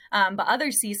But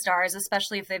other sea stars,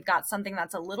 especially if they've got something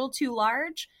that's a little too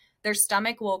large, their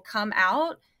stomach will come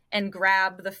out and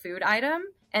grab the food item,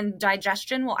 and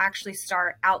digestion will actually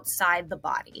start outside the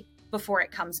body before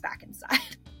it comes back inside.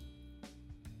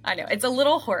 I know, it's a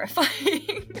little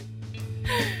horrifying.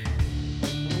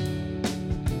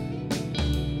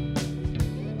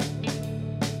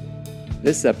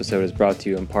 This episode is brought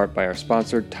to you in part by our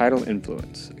sponsor, Tidal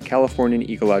Influence, a Californian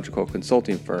ecological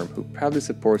consulting firm who proudly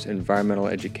supports environmental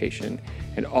education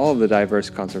and all of the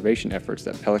diverse conservation efforts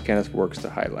that Pelicanus works to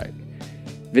highlight.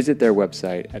 Visit their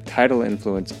website at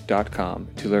tidalinfluence.com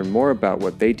to learn more about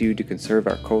what they do to conserve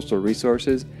our coastal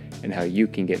resources and how you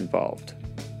can get involved.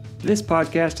 This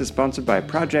podcast is sponsored by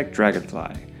Project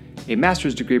Dragonfly, a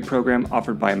master's degree program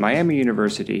offered by Miami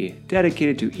University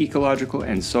dedicated to ecological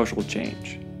and social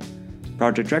change.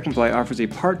 Project Dragonfly offers a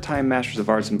part-time Master's of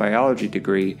Arts in Biology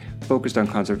degree focused on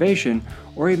conservation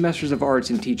or a Master's of Arts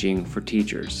in Teaching for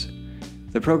teachers.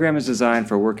 The program is designed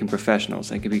for working professionals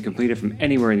and can be completed from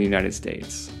anywhere in the United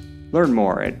States. Learn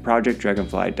more at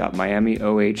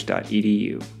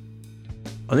projectdragonfly.miamioh.edu.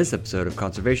 On this episode of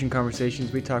Conservation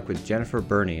Conversations, we talk with Jennifer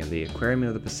Burney of the Aquarium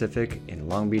of the Pacific in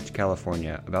Long Beach,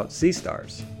 California, about sea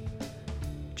stars.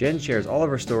 Jen shares all of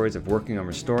her stories of working on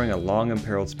restoring a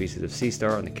long-imperiled species of sea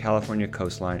star on the California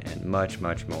coastline and much,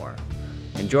 much more.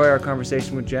 Enjoy our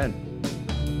conversation with Jen.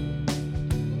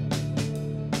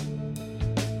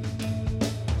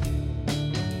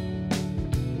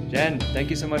 Jen, thank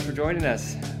you so much for joining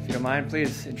us. If you don't mind,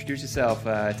 please introduce yourself.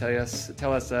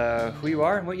 Tell us who you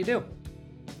are and what you do.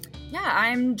 Yeah,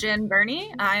 I'm Jen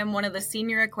Burney. I am one of the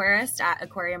senior aquarists at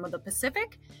Aquarium of the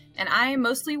Pacific. And I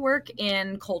mostly work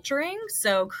in culturing,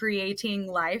 so creating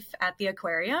life at the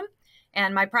aquarium.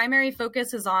 And my primary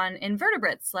focus is on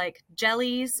invertebrates like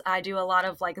jellies. I do a lot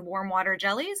of like warm water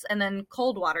jellies and then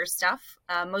cold water stuff,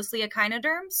 mostly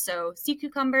echinoderms, so sea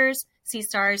cucumbers, sea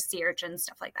stars, sea urchins,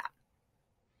 stuff like that.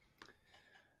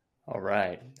 All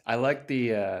right. I like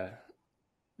you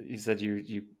said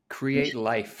you create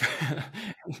life.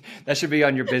 That should be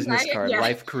on your business card, yeah.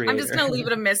 Life creator. I'm just going to leave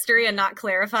it a mystery and not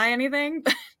clarify anything.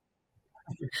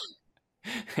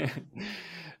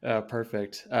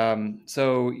 Perfect.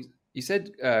 So you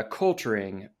said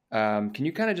culturing. Can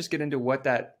you kind of just get into what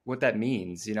that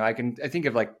means? You know, I think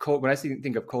of like when I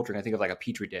think of culturing, I think of like a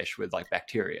petri dish with like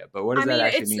bacteria. But what does that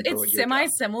actually mean? It's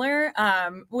semi-similar.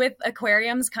 With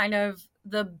aquariums, kind of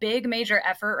the big major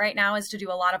effort right now is to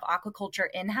do a lot of aquaculture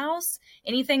in-house.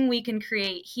 Anything we can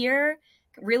create here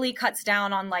really cuts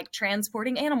down on like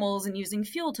transporting animals and using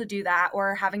fuel to do that,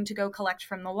 or having to go collect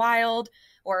from the wild,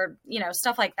 or, you know,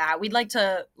 stuff like that. We'd like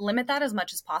to limit that as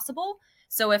much as possible.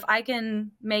 So if I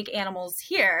can make animals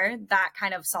here, that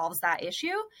kind of solves that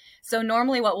issue. So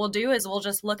normally what we'll do is we'll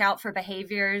just look out for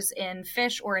behaviors in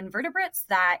fish or invertebrates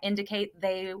that indicate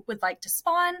they would like to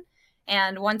spawn.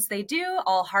 And once they do,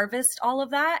 I'll harvest all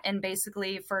of that and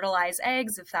basically fertilize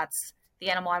eggs if that's the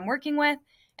animal I'm working with.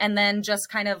 And then just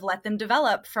kind of let them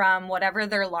develop from whatever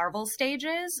their larval stage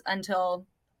is until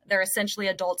they're essentially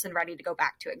adults and ready to go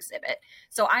back to exhibit.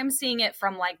 So I'm seeing it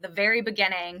from like the very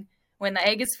beginning when the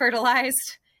egg is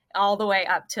fertilized all the way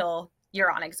up till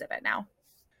you're on exhibit now.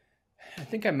 I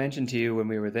think I mentioned to you when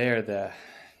we were there,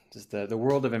 the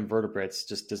world of invertebrates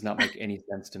just does not make any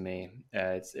sense to me.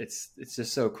 It's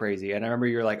just so crazy. And I remember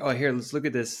you're like, oh, here, let's look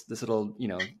at this little,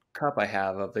 cup I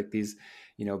have of like these,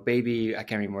 baby, I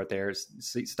can't remember what they're,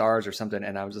 stars or something.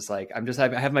 And I was just like, I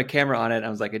have my camera on it. And I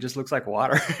was like, it just looks like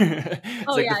water.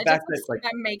 Oh yeah, it just looks like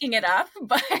I'm making it up,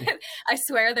 but I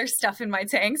swear there's stuff in my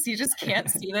tanks. You just can't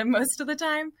see them most of the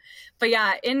time. But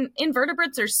yeah,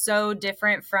 invertebrates are so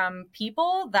different from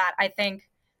people that I think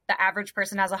the average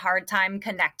person has a hard time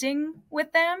connecting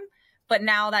with them. But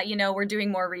now that, we're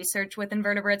doing more research with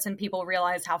invertebrates and people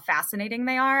realize how fascinating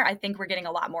they are, I think we're getting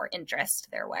a lot more interest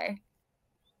their way.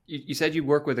 You said you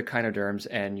work with echinoderms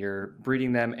and you're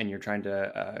breeding them and you're trying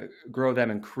to grow them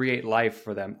and create life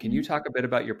for them. Can you talk a bit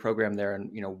about your program there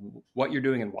and, what you're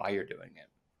doing and why you're doing it?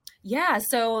 Yeah,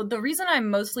 so the reason I'm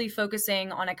mostly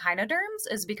focusing on echinoderms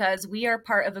is because we are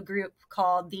part of a group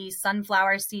called the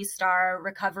Sunflower Sea Star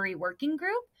Recovery Working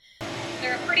Group.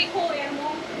 They're a pretty cool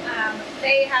animal.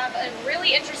 They have a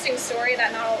really interesting story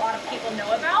that not a lot of people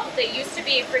know about. They used to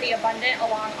be pretty abundant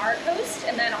along our coast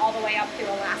and then all the way up through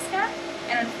Alaska.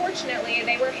 And unfortunately,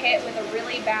 they were hit with a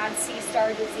really bad sea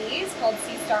star disease called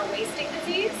sea star wasting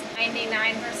disease.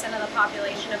 99% of the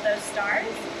population of those stars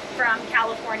from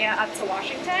California up to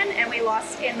Washington, and we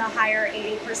lost in the higher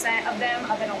 80% of them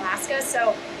up in Alaska.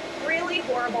 So really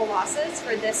horrible losses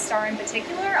for this star in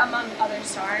particular, among other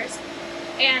stars.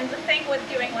 And the thing with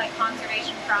doing like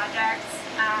conservation projects,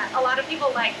 a lot of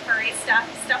people like furry stuff,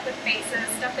 stuff with faces,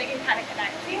 stuff they can kind of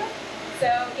connect to. So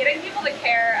getting people to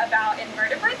care about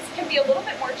invertebrates can be a little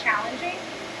bit more challenging.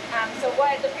 So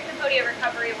what the Pictopodia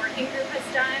Recovery Working Group has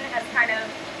done has kind of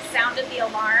sounded the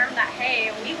alarm that,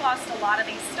 hey, we lost a lot of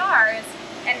these stars,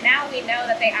 and now we know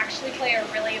that they actually play a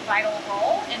really vital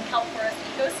role in kelp forest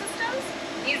ecosystems.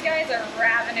 These guys are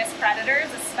ravenous predators,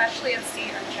 especially of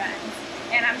sea urchins.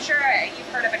 And I'm sure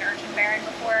you've heard of an urchin baron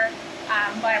before,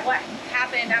 but what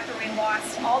happened after we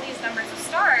lost all these numbers of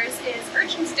stars is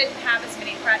urchins didn't have as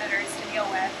many predators to deal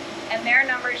with, and their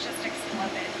numbers just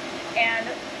exploded. And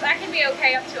that can be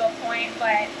okay up to a point,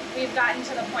 but we've gotten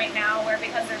to the point now where,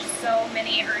 because there's so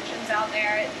many urchins out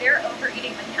there, they're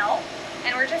overeating the kelp,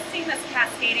 and we're just seeing this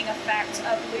cascading effect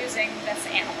of losing this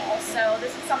animal. So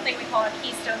this is something we call a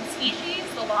keystone species.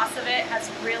 The loss of it has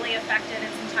really affected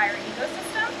its entire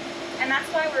ecosystem, and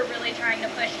that's why we're really trying to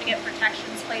push to get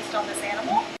protections placed on this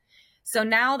animal. So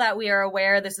now that we are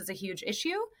aware this is a huge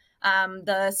issue,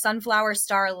 the Sunflower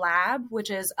Star Lab, which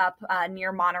is up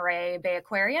near Monterey Bay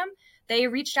Aquarium, they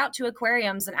reached out to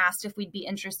aquariums and asked if we'd be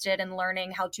interested in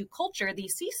learning how to culture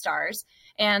these sea stars.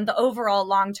 And the overall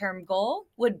long-term goal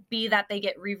would be that they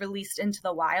get re-released into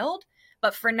the wild.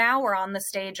 But for now, we're on the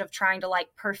stage of trying to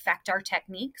perfect our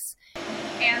techniques.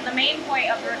 And the main point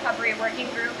of the Recovery Working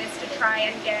Group is to try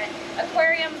and get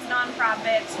aquariums,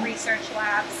 nonprofits, research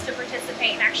labs to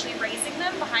participate in actually raising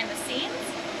them behind the scenes.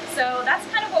 So that's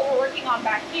kind of what we're working on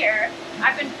back here.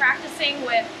 I've been practicing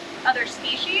with other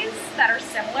species that are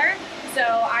similar. So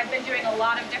I've been doing a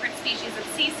lot of different species of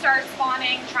sea star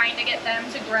spawning, trying to get them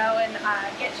to grow and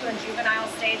get to a juvenile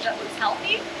stage that looks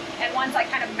healthy. And once I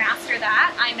kind of master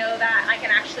that, I know that I can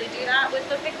actually do that with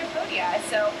the Pictopodia.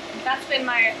 So that's been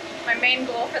my main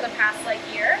goal for the past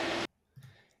year.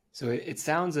 So it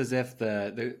sounds as if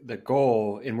the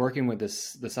goal in working with the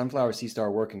Sunflower Sea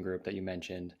Star Working Group that you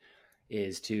mentioned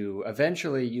is to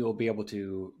eventually you'll be able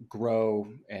to grow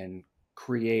and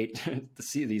create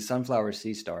these sunflower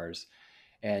sea stars,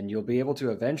 and you'll be able to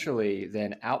eventually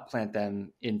then outplant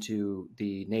them into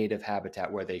the native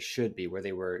habitat where they should be, where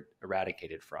they were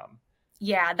eradicated from.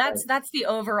 Yeah, that's the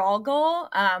overall goal.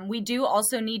 We do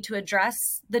also need to address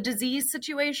the disease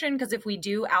situation, because if we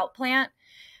do outplant,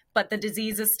 but the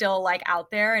disease is still out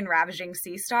there and ravaging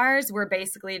sea stars, we're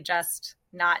basically just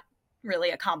not really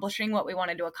accomplishing what we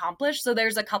wanted to accomplish. So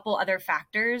there's a couple other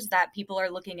factors that people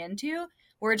are looking into.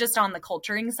 We're just on the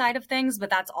culturing side of things, but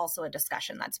that's also a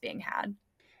discussion that's being had.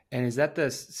 And is that the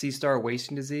sea star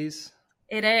wasting disease?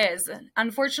 It is.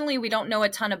 Unfortunately, we don't know a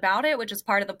ton about it, which is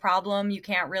part of the problem. You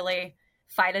can't really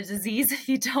fight a disease if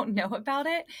you don't know about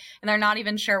it. And they're not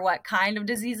even sure what kind of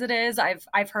disease it is.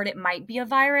 I've heard it might be a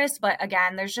virus, but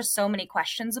again, there's just so many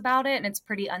questions about it, and it's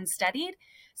pretty unstudied.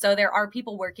 So there are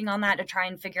people working on that to try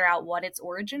and figure out what its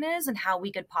origin is and how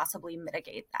we could possibly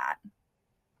mitigate that.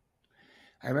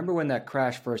 I remember when that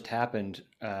crash first happened,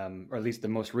 or at least the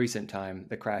most recent time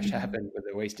the crash happened with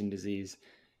the wasting disease.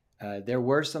 There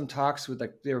were some talks with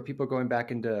there were people going back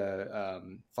into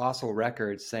fossil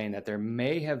records saying that there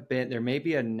may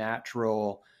be a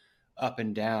natural up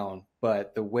and down,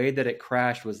 but the way that it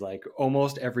crashed was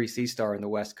almost every sea star in the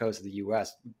west coast of the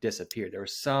US disappeared. There were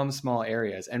some small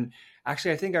areas. And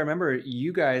actually, I think I remember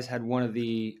you guys had one of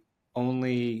the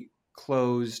only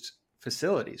closed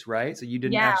facilities, right? So you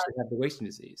didn't actually have the wasting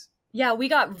disease. Yeah, we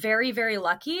got very, very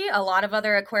lucky. A lot of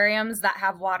other aquariums that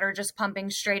have water just pumping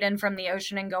straight in from the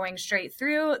ocean and going straight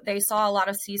through, they saw a lot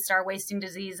of sea star wasting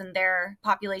disease in their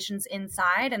populations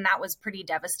inside, and that was pretty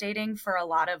devastating for a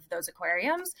lot of those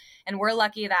aquariums. And we're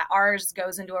lucky that ours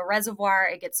goes into a reservoir,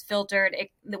 it gets filtered.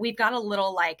 We've got a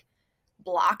little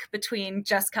block between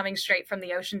just coming straight from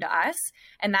the ocean to us,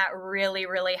 and that really,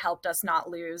 really helped us not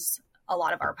lose a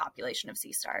lot of our population of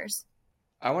sea stars.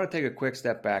 I want to take a quick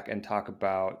step back and talk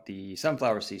about the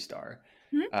Sunflower Sea Star.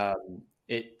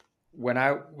 Mm-hmm. When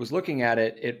I was looking at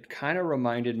it, it kind of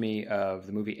reminded me of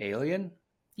the movie Alien.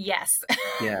 Yes.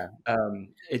 Yeah.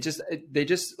 They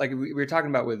just like we were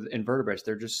talking about with invertebrates,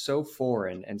 they're just so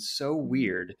foreign and so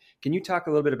weird. Can you talk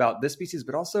a little bit about this species,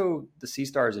 but also the sea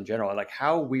stars in general,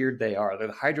 how weird they are? They're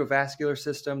the hydrovascular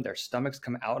system, their stomachs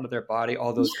come out of their body,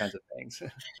 all those kinds of things.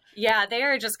 Yeah, they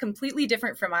are just completely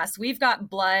different from us. We've got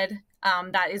blood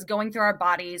that is going through our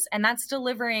bodies, and that's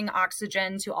delivering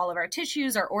oxygen to all of our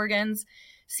tissues, our organs.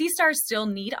 Sea stars still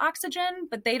need oxygen,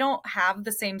 but they don't have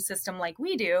the same system like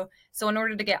we do. So in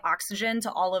order to get oxygen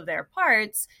to all of their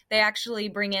parts, they actually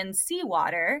bring in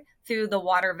seawater through the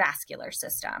water vascular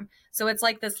system. So it's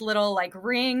like this little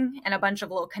ring and a bunch of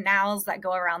little canals that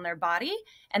go around their body.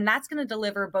 And that's going to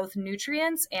deliver both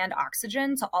nutrients and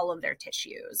oxygen to all of their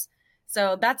tissues.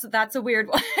 So that's a weird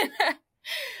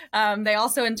one. They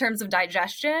also, in terms of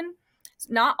digestion,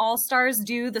 not all stars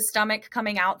do the stomach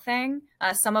coming out thing.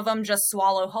 Some of them just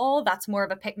swallow whole. That's more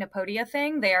of a Pycnopodia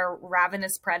thing. They are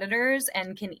ravenous predators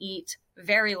and can eat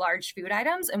very large food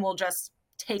items and will just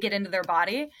take it into their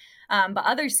body. But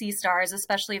other sea stars,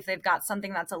 especially if they've got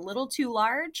something that's a little too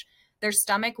large, their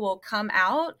stomach will come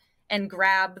out and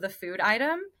grab the food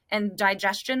item, and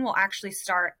digestion will actually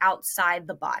start outside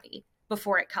the body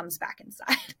before it comes back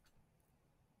inside.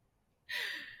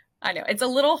 I know, it's a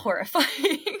little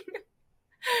horrifying.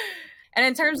 And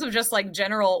in terms of just like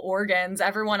general organs,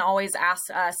 everyone always asks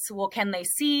us, well, can they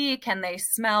see? Can they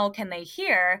smell? Can they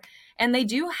hear? And they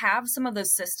do have some of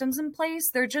those systems in place.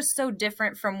 They're just so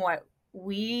different from what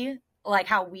we like,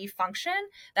 how we function,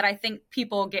 that I think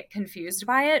people get confused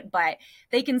by it. But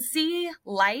they can see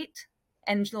light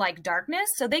and like darkness,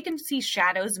 so they can see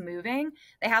shadows moving.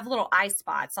 They have little eye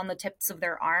spots on the tips of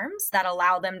their arms that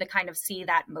allow them to kind of see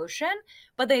that motion,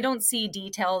 but they don't see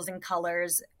details and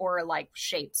colors or like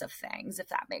shapes of things, if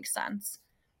that makes sense.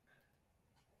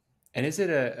 And is it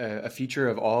a feature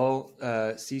of all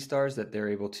sea stars that they're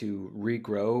able to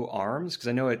regrow arms? Because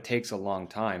I know it takes a long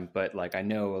time, but like I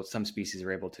know some species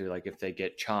are able to, like if they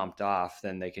get chomped off,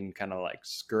 then they can kind of like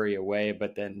scurry away,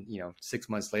 but then 6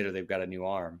 months later they've got a new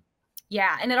arm.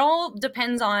 Yeah, and it all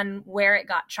depends on where it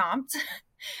got chomped.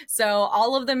 So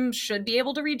all of them should be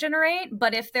able to regenerate,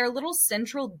 but if their little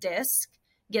central disc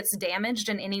gets damaged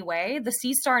in any way, the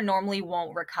sea star normally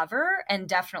won't recover and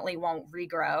definitely won't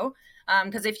regrow.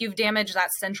 Because if you've damaged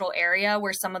that central area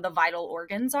where some of the vital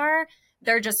organs are,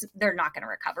 they're not going to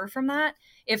recover from that.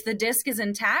 If the disc is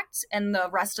intact and the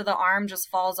rest of the arm just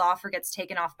falls off or gets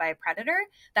taken off by a predator,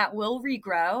 that will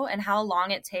regrow, and how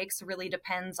long it takes really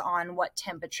depends on what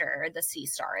temperature the sea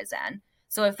star is in.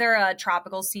 So if they're a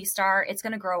tropical sea star, it's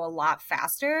going to grow a lot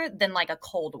faster than like a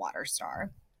cold water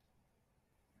star.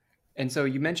 And so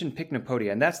you mentioned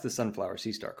Pycnopodia, and that's the sunflower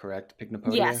sea star, correct?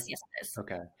 Pycnopodia? Yes, yes, it is.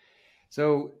 Okay.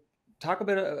 So talk a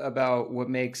bit about what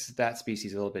makes that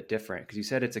species a little bit different, because you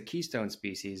said it's a keystone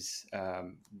species,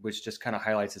 which just kind of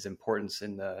highlights its importance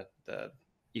in the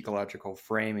ecological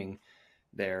framing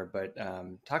there. But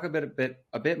talk a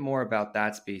bit more about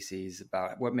that species,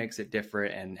 about what makes it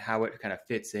different and how it kind of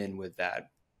fits in with that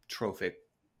trophic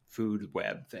food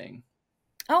web thing.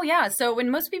 Oh, yeah. So when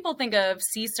most people think of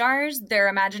sea stars, they're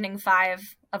imagining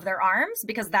 5 of their arms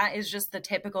because that is just the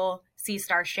typical sea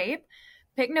star shape.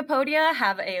 Pycnopodia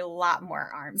have a lot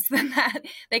more arms than that.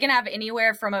 They can have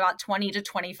anywhere from about 20 to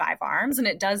 25 arms, and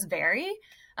it does vary.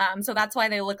 So that's why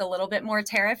they look a little bit more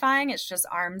terrifying. It's just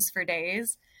arms for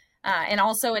days. And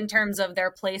also in terms of their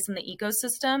place in the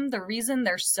ecosystem, the reason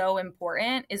they're so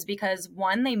important is because,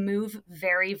 one, they move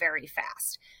very, very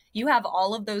fast. You have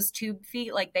all of those tube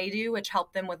feet like they do, which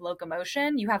help them with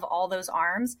locomotion. You have all those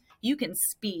arms. You can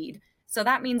speed. So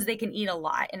that means they can eat a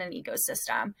lot in an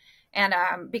ecosystem. And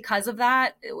because of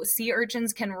that, sea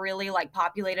urchins can really like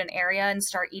populate an area and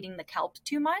start eating the kelp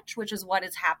too much, which is what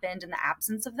has happened in the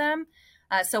absence of them.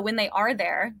 So when they are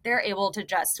there, they're able to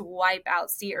just wipe out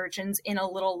sea urchins in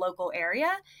a little local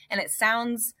area. And it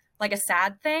sounds like a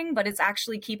sad thing, but it's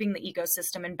actually keeping the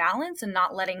ecosystem in balance and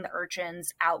not letting the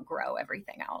urchins outgrow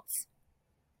everything else.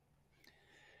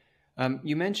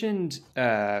 You mentioned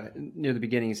near the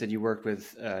beginning, you said you worked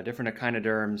with different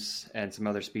echinoderms and some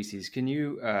other species. Can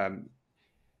you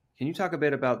talk a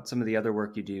bit about some of the other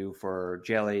work you do for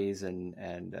jellies and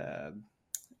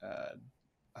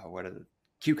what are the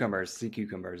cucumbers? Sea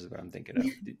cucumbers is what I'm thinking of.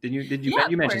 Yeah,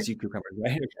 you mentioned sea cucumbers,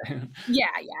 right? Okay. Yeah.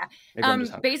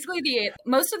 Maybe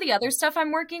Most of the other stuff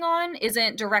I'm working on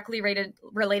isn't directly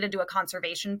related to a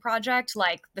conservation project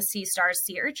like the sea stars,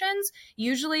 sea urchins.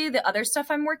 Usually the other stuff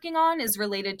I'm working on is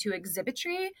related to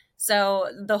exhibitry. So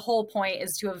the whole point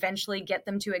is to eventually get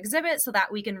them to exhibit so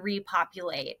that we can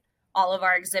repopulate all of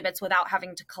our exhibits without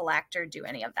having to collect or do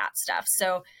any of that stuff.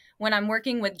 So when I'm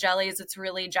working with jellies, it's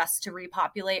really just to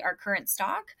repopulate our current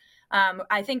stock.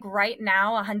 I think right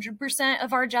now, 100%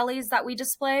 of our jellies that we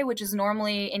display, which is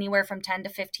normally anywhere from 10 to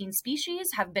 15 species,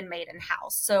 have been made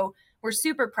in-house. So we're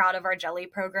super proud of our jelly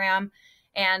program.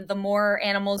 And the more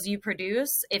animals you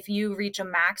produce, if you reach a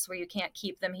max where you can't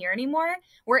keep them here anymore,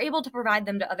 we're able to provide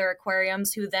them to other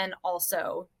aquariums who then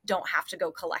also don't have to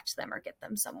go collect them or get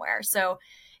them somewhere. So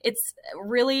it's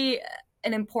really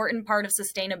an important part of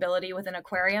sustainability within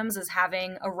aquariums is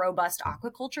having a robust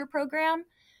aquaculture program.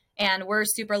 And we're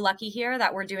super lucky here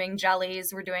that we're doing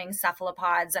jellies, we're doing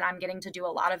cephalopods, and I'm getting to do a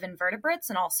lot of invertebrates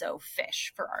and also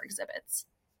fish for our exhibits.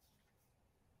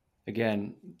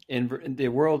 Again, in the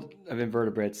world of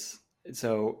invertebrates,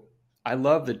 so I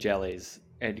love the jellies,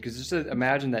 and because just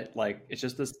imagine that, like, it's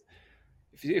just this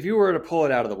if you were to pull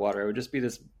it out of the water, it would just be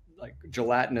this like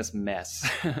gelatinous mess.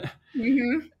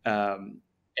 Mm-hmm.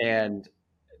 And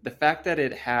the fact that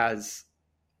it has,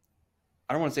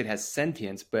 I don't want to say it has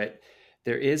sentience, but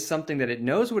there is something that it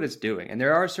knows what it's doing. And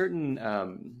there are certain,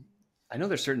 I know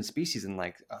there's certain species in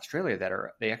like Australia that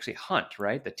they actually hunt,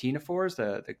 right? The ctenophores,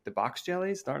 the box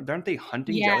jellies, aren't they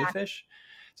hunting Yeah. jellyfish?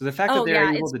 So the fact that Oh,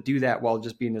 they're yeah. able to do that while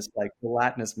just being this like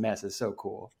gelatinous mess is so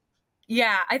cool.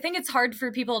 Yeah, I think it's hard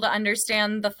for people to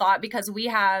understand the thought because we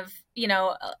have,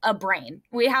 a brain.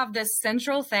 We have this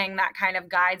central thing that kind of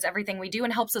guides everything we do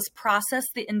and helps us process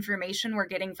the information we're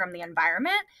getting from the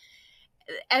environment.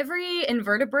 Every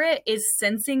invertebrate is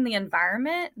sensing the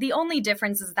environment. The only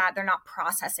difference is that they're not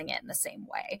processing it in the same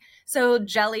way. So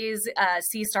jellies,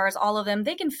 sea stars, all of them,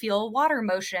 they can feel water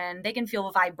motion. They can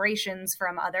feel vibrations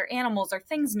from other animals or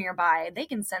things nearby. They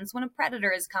can sense when a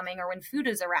predator is coming or when food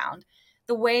is around.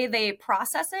 The way they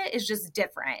process it is just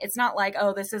different. It's not like,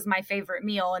 oh, this is my favorite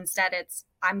meal. Instead, it's,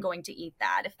 I'm going to eat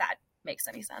that, if that makes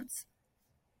any sense.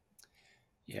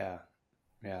 Yeah.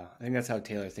 Yeah. I think that's how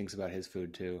Taylor thinks about his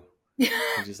food too. He's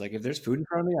just like, if there's food in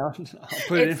front of me, I'll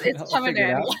put it in, it's I'll figure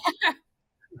it out.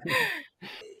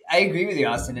 I agree with you,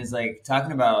 Austin, is like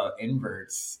talking about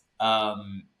inverts.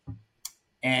 And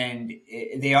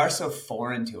they are so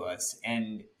foreign to us.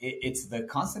 And it's the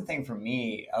constant thing for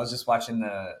me. I was just watching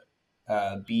the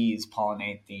bees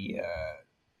pollinate the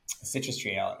citrus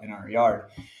tree out in our yard.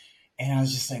 And I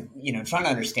was just like, trying to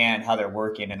understand how they're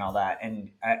working and all that. And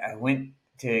I went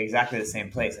to exactly the same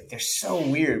place. Like, they're so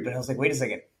weird. But I was like, wait a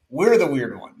second. We're the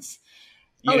weird ones.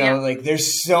 Like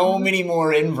there's so many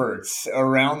more inverts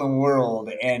around the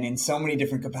world and in so many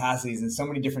different capacities and so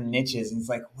many different niches. And it's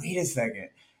like, wait a second.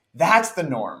 That's the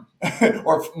norm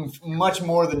or much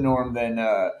more the norm than,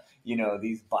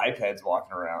 these bipeds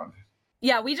walking around.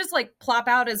 Yeah, we just like plop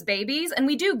out as babies and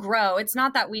we do grow. It's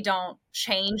not that we don't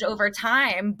change over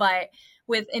time, but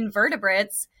with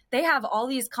invertebrates, they have all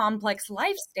these complex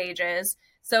life stages.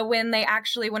 So when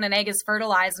an egg is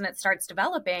fertilized and it starts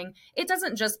developing, it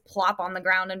doesn't just plop on the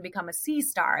ground and become a sea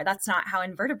star. That's not how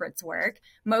invertebrates work.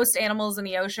 Most animals in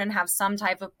the ocean have some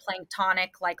type of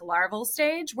planktonic, like larval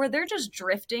stage, where they're just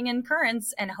drifting in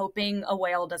currents and hoping a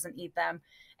whale doesn't eat them.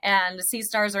 And sea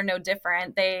stars are no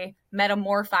different. They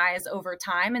metamorphize over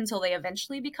time until they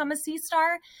eventually become a sea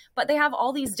star. But they have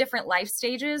all these different life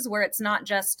stages where it's not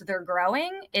just they're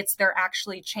growing, it's they're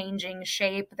actually changing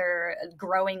shape, they're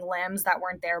growing limbs that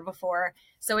weren't there before.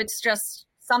 So it's just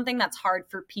something that's hard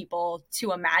for people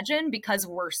to imagine because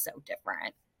we're so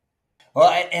different. Well,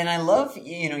 I love,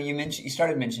 you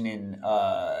started mentioning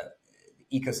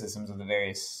ecosystems of the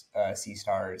various sea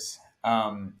stars.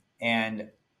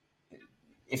 And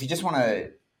if you just want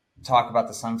to talk about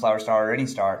the sunflower star or any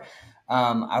star,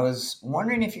 I was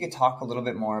wondering if you could talk a little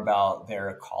bit more about their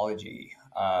ecology.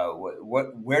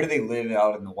 Where do they live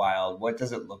out in the wild? What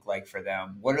does it look like for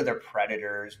them? What are their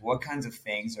predators? What kinds of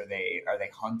things are they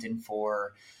hunting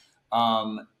for?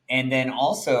 And then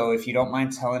also, if you don't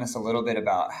mind telling us a little bit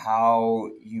about how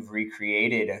you've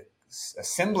recreated a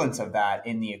semblance of that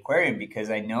in the aquarium, because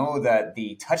I know that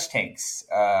the touch tanks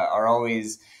are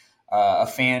always a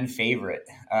fan favorite.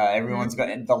 Everyone's got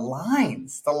the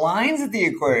lines at the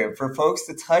aquarium for folks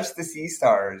to touch the sea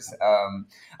stars.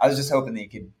 I was just hoping that you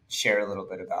could share a little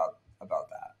bit about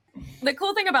that. The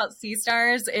cool thing about sea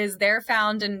stars is they're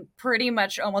found in pretty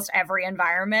much almost every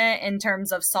environment in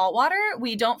terms of saltwater.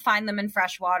 We don't find them in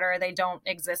freshwater. They don't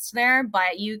exist there,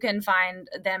 but you can find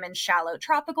them in shallow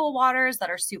tropical waters that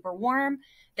are super warm.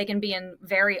 They can be in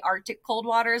very Arctic cold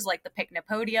waters like the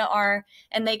Pycnopodia are,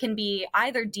 and they can be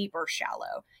either deep or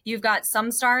shallow. You've got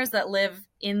some stars that live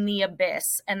in the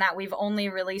abyss and that we've only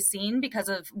really seen because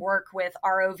of work with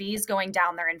ROVs going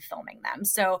down there and filming them.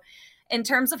 So in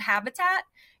terms of habitat,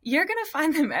 you're going to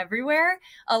find them everywhere.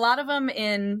 A lot of them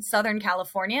in Southern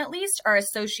California, at least, are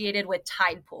associated with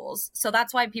tide pools. So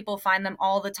that's why people find them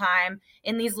all the time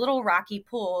in these little rocky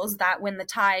pools that when the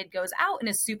tide goes out and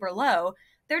is super low,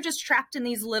 they're just trapped in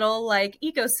these little like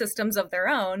ecosystems of their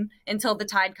own until the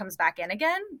tide comes back in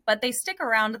again. But they stick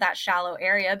around that shallow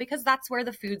area because that's where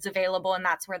the food's available and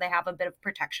that's where they have a bit of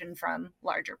protection from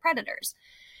larger predators.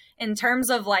 In terms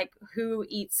of like who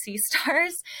eats sea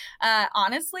stars,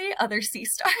 honestly, other sea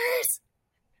stars.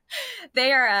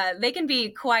 They can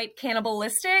be quite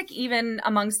cannibalistic, even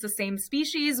amongst the same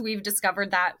species. We've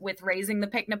discovered that with raising the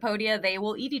Pycnopodia, they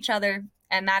will eat each other.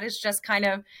 And that is just kind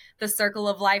of the circle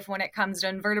of life when it comes to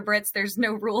invertebrates. There's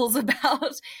no rules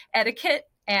about etiquette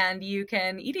and you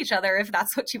can eat each other if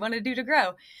that's what you want to do to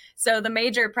grow. So the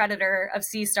major predator of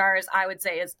sea stars, I would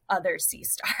say, is other sea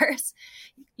stars.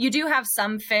 You do have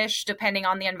some fish, depending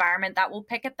on the environment, that will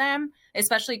pick at them,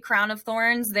 especially crown of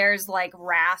thorns. There's like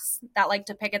wrasse that like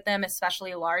to pick at them,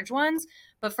 especially large ones.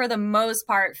 But for the most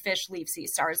part, fish leave sea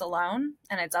stars alone,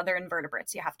 and it's other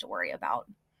invertebrates you have to worry about.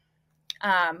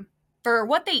 For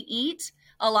what they eat,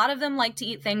 a lot of them like to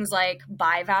eat things like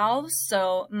bivalves,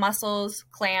 so mussels,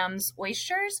 clams,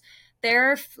 oysters.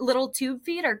 Their little tube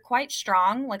feet are quite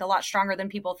strong, like a lot stronger than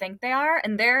people think they are,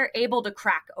 and they're able to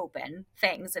crack open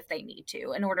things if they need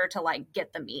to in order to like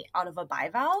get the meat out of a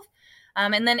bivalve.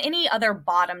 And then any other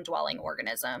bottom dwelling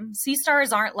organism. Sea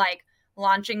stars aren't like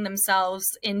launching themselves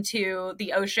into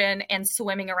the ocean and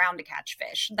swimming around to catch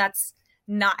fish. That's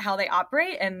not how they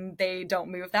operate, and they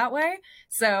don't move that way.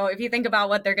 So if you think about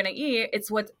what they're going to eat,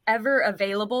 it's whatever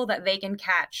available that they can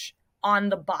catch on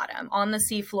the bottom, on the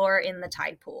seafloor, in the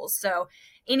tide pools. So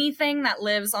anything that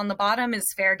lives on the bottom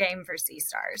is fair game for sea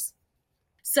stars.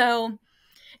 So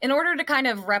in order to kind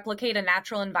of replicate a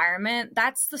natural environment,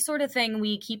 that's the sort of thing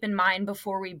we keep in mind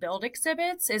before we build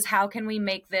exhibits, is how can we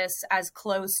make this as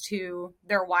close to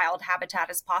their wild habitat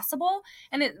as possible?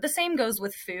 And the same goes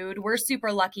with food. We're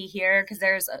super lucky here because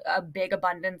there's a big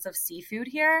abundance of seafood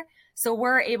here. So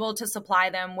we're able to supply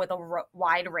them with a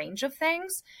wide range of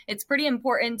things. It's pretty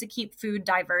important to keep food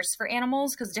diverse for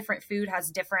animals because different food has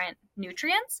different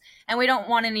nutrients, and we don't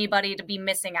want anybody to be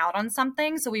missing out on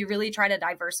something. So we really try to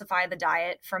diversify the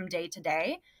diet from day to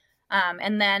day.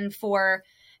 And then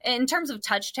in terms of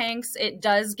touch tanks, it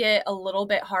does get a little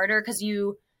bit harder because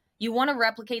you want to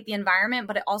replicate the environment,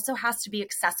 but it also has to be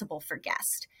accessible for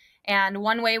guests. And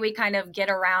one way we kind of get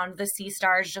around the sea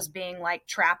stars just being like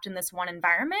trapped in this one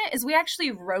environment is we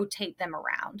actually rotate them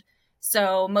around.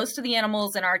 So most of the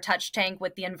animals in our touch tank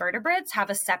with the invertebrates have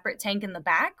a separate tank in the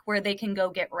back where they can go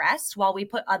get rest while we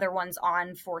put other ones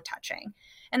on for touching.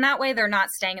 And that way they're not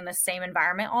staying in the same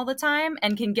environment all the time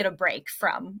and can get a break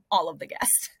from all of the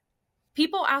guests.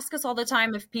 People ask us all the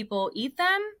time if people eat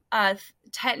them.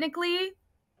 Technically,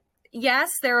 yes,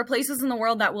 there are places in the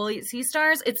world that will eat sea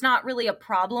stars. It's not really a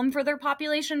problem for their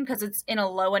population because it's in a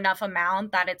low enough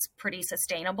amount that it's pretty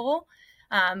sustainable.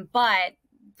 But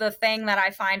the thing that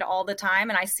I find all the time,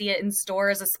 and I see it in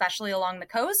stores, especially along the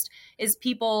coast, is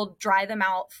people dry them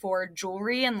out for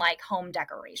jewelry and like home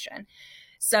decoration.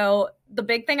 So the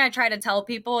big thing I try to tell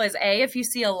people is, if you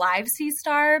see a live sea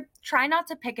star, try not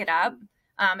to pick it up.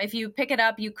 If you pick it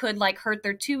up, you could like hurt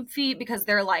their tube feet because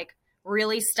they're like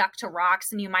really stuck to rocks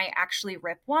and you might actually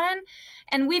rip one.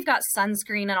 And we've got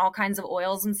sunscreen and all kinds of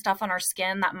oils and stuff on our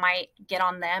skin that might get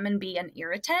on them and be an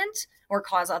irritant or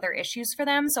cause other issues for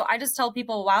them. So I just tell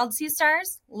people, wild sea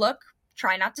stars, look,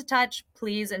 try not to touch,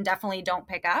 please, and definitely don't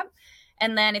pick up.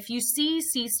 And then if you see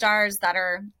sea stars that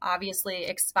are obviously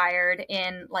expired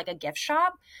in like a gift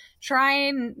shop,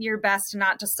 try your best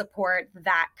not to support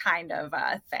that kind of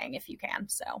thing if you can.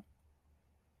 So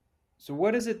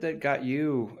what is it that got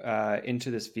you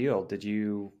into this field? Did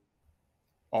you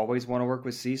always want to work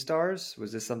with sea stars?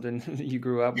 Was this something you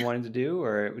grew up wanting to do,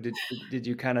 or did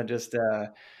you kind of just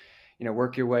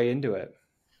work your way into it?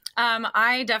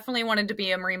 I definitely wanted to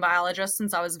be a marine biologist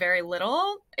since I was very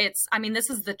little. This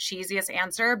is the cheesiest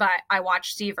answer, but I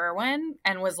watched Steve Irwin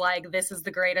and was like, this is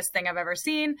the greatest thing I've ever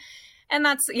seen. And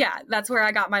that's where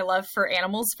I got my love for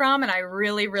animals from. And I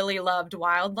really, really loved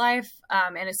wildlife,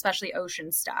 and especially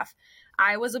ocean stuff.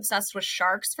 I was obsessed with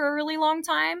sharks for a really long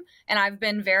time, and I've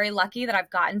been very lucky that I've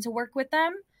gotten to work with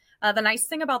them. The nice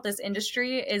thing about this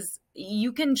industry is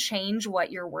you can change what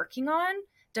you're working on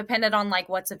dependent on like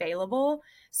what's available.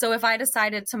 So if I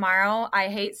decided tomorrow, I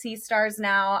hate sea stars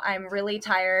now, I'm really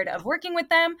tired of working with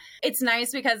them, it's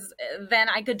nice because then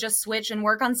I could just switch and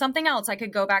work on something else. I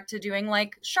could go back to doing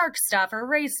like shark stuff or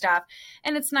ray stuff.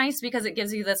 And it's nice because it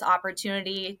gives you this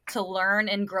opportunity to learn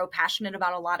and grow passionate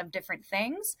about a lot of different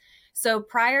things. So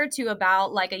prior to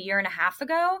about like a year and a half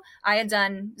ago, I had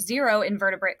done 0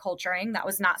 invertebrate culturing. That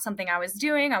was not something I was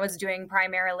doing. I was doing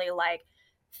primarily like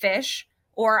fish,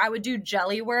 or I would do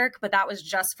jelly work, but that was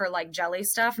just for like jelly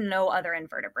stuff, no other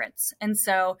invertebrates. And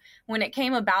so when it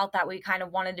came about that we kind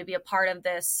of wanted to be a part of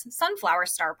this sunflower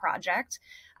star project,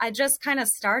 I just kind of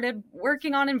started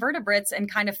working on invertebrates and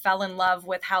kind of fell in love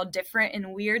with how different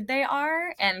and weird they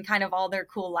are and kind of all their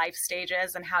cool life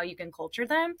stages and how you can culture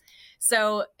them.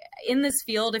 So in this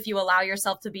field, if you allow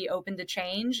yourself to be open to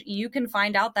change, you can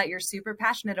find out that you're super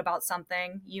passionate about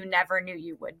something you never knew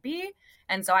you would be.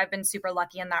 And so I've been super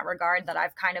lucky in that regard that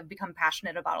I've kind of become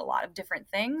passionate about a lot of different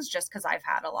things just because I've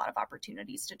had a lot of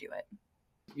opportunities to do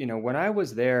it. When I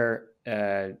was there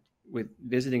with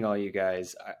visiting all you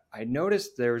guys, I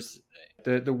noticed there's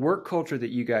The work culture that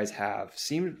you guys have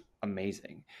seemed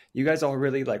amazing. You guys all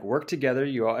really like work together.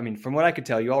 You all, I mean, from what I could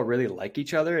tell, you all really like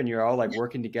each other and you're all like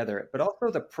working together, but also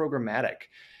the programmatic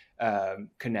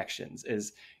connections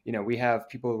is, we have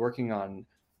people working on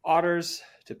otters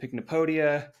to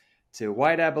Pycnopodia to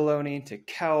white abalone to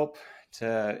kelp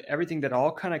to everything that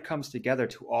all kind of comes together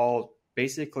to all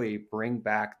basically bring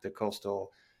back the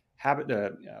coastal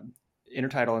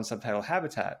intertidal and subtidal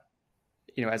habitat.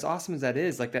 As awesome as that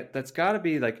is, like that's got to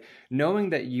be like knowing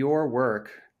that your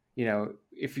work,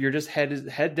 if you're just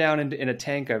head down in a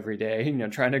tank every day,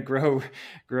 trying to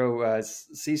grow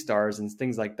sea stars and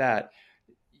things like that,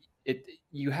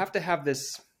 you have to have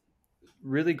this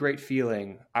really great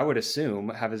feeling, I would assume,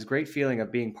 have this great feeling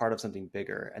of being part of something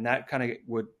bigger. And that kind of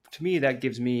would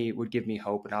give me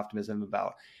hope and optimism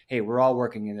about, hey, we're all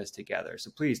working in this together. So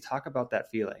please talk about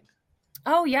that feeling.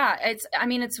 Oh yeah,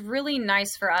 it's really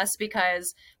nice for us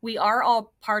because we are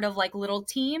all part of like little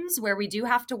teams where we do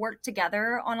have to work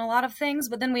together on a lot of things,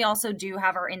 but then we also do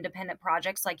have our independent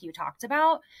projects like you talked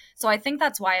about. So I think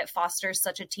that's why it fosters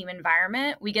such a team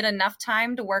environment. We get enough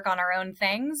time to work on our own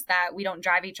things that we don't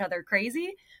drive each other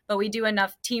crazy, but we do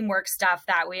enough teamwork stuff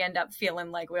that we end up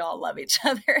feeling like we all love each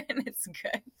other and it's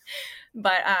good.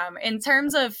 But in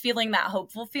terms of feeling that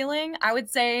hopeful feeling, I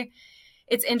would say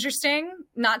it's interesting,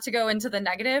 not to go into the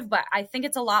negative, but I think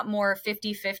it's a lot more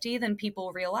 50-50 than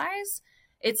people realize.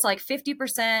 It's like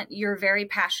 50%, you're very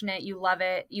passionate, you love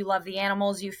it, you love the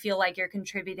animals, you feel like you're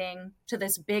contributing to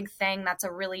this big thing that's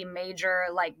a really major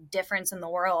like difference in the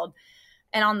world.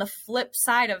 And on the flip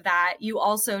side of that, you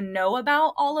also know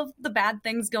about all of the bad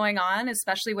things going on,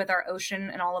 especially with our ocean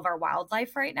and all of our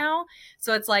wildlife right now.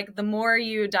 So it's like the more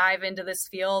you dive into this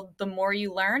field, the more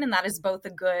you learn. And that is both a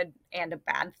good and a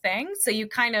bad thing. So you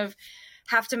kind of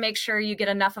have to make sure you get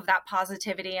enough of that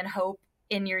positivity and hope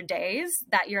in your days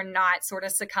that you're not sort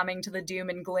of succumbing to the doom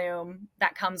and gloom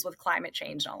that comes with climate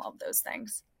change and all of those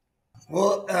things.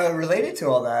 Well, related to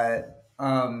all that,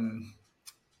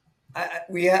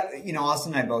 we have,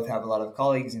 Austin and I both have a lot of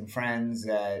colleagues and friends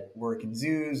that work in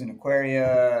zoos and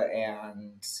aquaria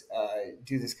and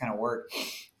do this kind of work.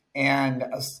 And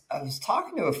I was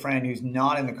talking to a friend who's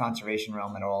not in the conservation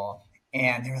realm at all.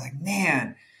 And they were like,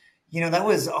 man, that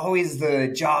was always the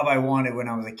job I wanted when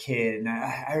I was a kid. And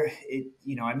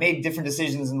I made different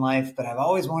decisions in life, but I've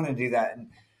always wanted to do that. And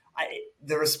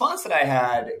the response that I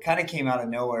had kind of came out of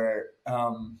nowhere.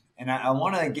 And I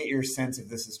want to get your sense if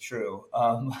this is true.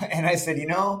 And I said,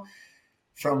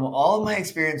 from all of my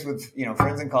experience with,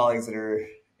 friends and colleagues that are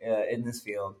in this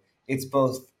field, it's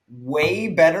both way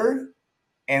better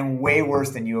and way worse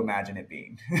than you imagine it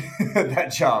being,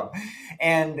 that job.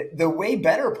 And the way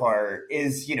better part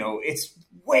is, it's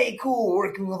way cool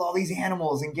working with all these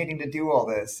animals and getting to do all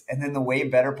this. And then the way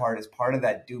better part is part of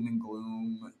that doom and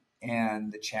gloom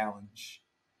and the challenge.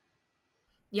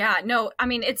 Yeah, no, I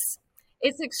mean, it's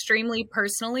extremely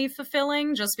personally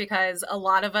fulfilling just because a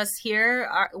lot of us here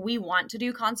we want to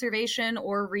do conservation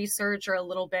or research or a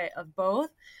little bit of both.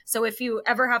 So if you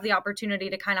ever have the opportunity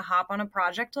to kind of hop on a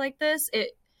project like this,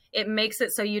 it makes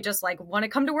it so you just like want to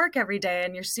come to work every day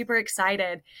and you're super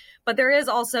excited. But there is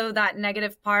also that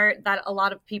negative part that a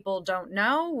lot of people don't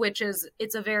know, which is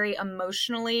it's a very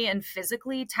emotionally and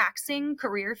physically taxing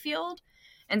career field.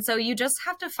 And so you just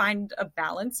have to find a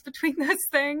balance between those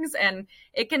things. And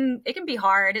it can be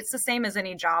hard. It's the same as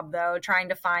any job, though, trying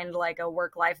to find like a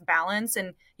work-life balance.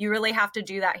 And you really have to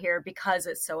do that here because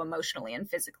it's so emotionally and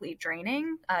physically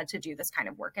draining to do this kind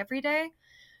of work every day.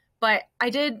 But I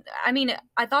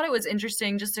thought it was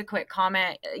interesting, just a quick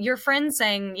comment. Your friend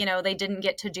saying, they didn't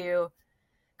get to do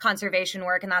conservation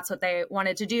work and that's what they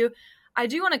wanted to do. I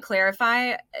do want to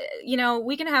clarify,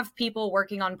 we can have people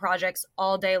working on projects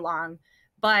all day long.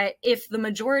 But if the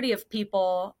majority of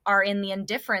people are in the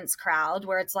indifference crowd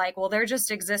where it's like, well, they're just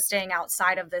existing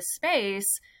outside of this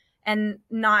space and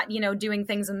not, doing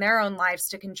things in their own lives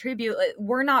to contribute,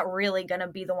 we're not really going to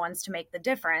be the ones to make the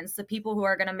difference. The people who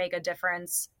are going to make a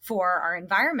difference for our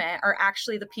environment are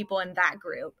actually the people in that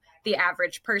group, the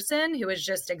average person who is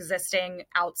just existing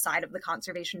outside of the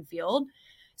conservation field.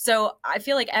 So I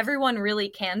feel like everyone really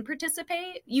can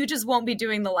participate. You just won't be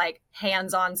doing the like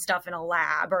hands-on stuff in a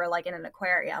lab or like in an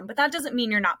aquarium, but that doesn't mean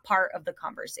you're not part of the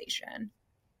conversation.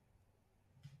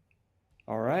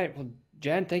 All right. Well,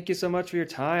 Jen, thank you so much for your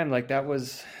time. Like that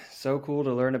was so cool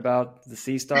to learn about the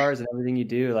sea stars and everything you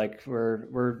do. Like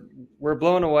we're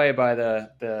blown away by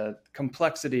the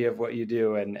complexity of what you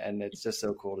do and it's just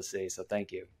so cool to see. So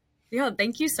thank you. Yeah,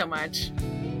 thank you so much.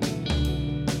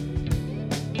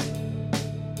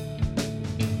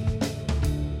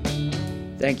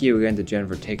 Thank you again to Jen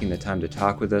for taking the time to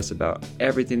talk with us about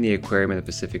everything the Aquarium in the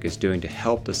Pacific is doing to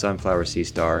help the Sunflower Sea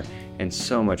Star and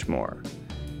so much more.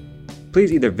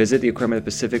 Please either visit the Aquarium of the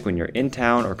Pacific when you're in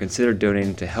town or consider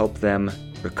donating to help them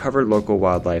recover local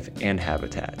wildlife and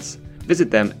habitats.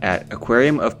 Visit them at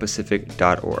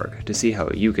aquariumofpacific.org to see how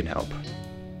you can help.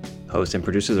 Hosts and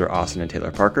producers are Austin and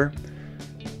Taylor Parker.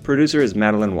 Producer is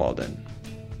Madeline Walden.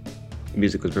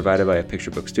 Music was provided by Picture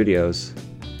Book Studios.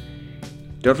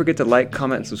 Don't forget to like,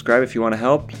 comment, and subscribe if you want to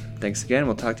help. Thanks again.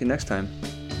 We'll talk to you next time.